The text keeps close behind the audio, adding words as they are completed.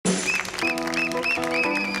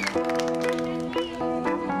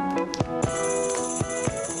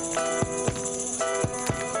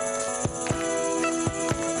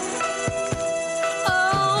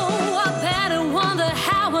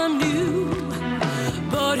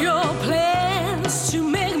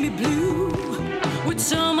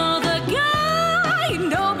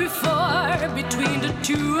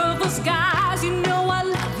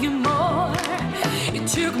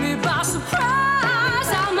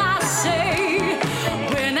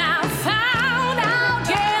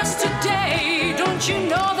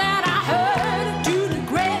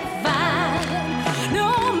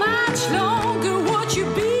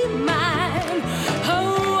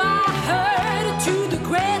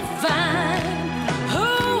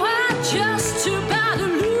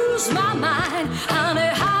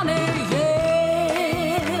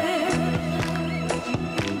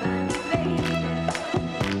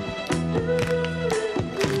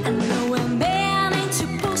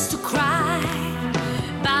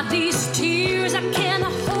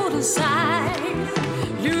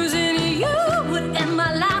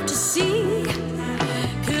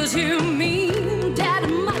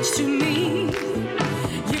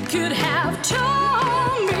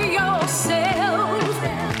told me yourself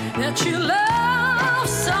that you love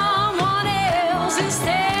someone else.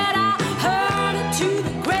 Instead, I heard it to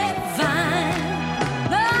the grapevine.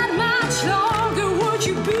 Not much longer would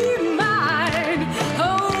you be mine.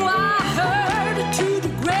 Oh, I heard it to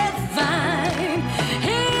the grapevine.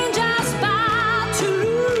 And just about to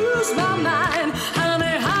lose my mind.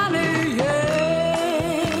 Honey, honey,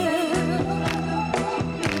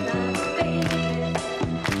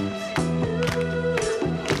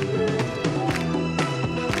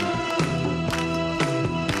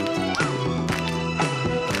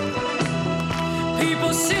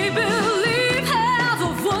 people say believe half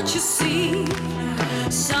of what you see,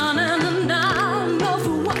 son, and none of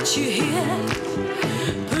what you hear.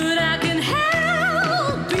 But I can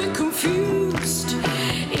help be confused.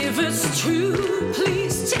 If it's true,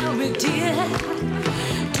 please tell me, dear.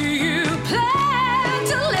 Do you plan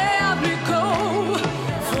to let me go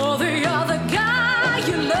for the other guy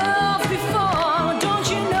you loved before? Don't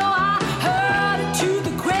you know I heard it to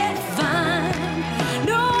the grapevine?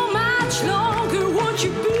 No much longer would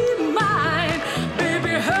you be mine.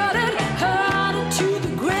 Baby, heard it to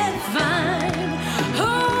the grapevine.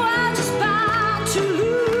 Oh, I'm just about to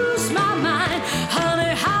lose my mind.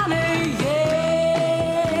 Honey, honey,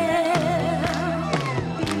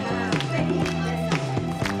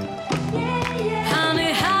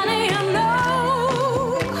 honey, honey, I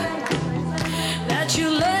know that you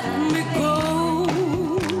let me go.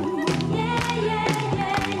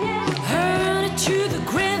 Heard it to the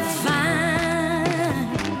grapevine.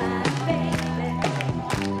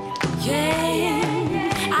 Yeah,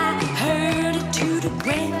 I heard it to the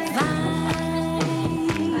grapevine.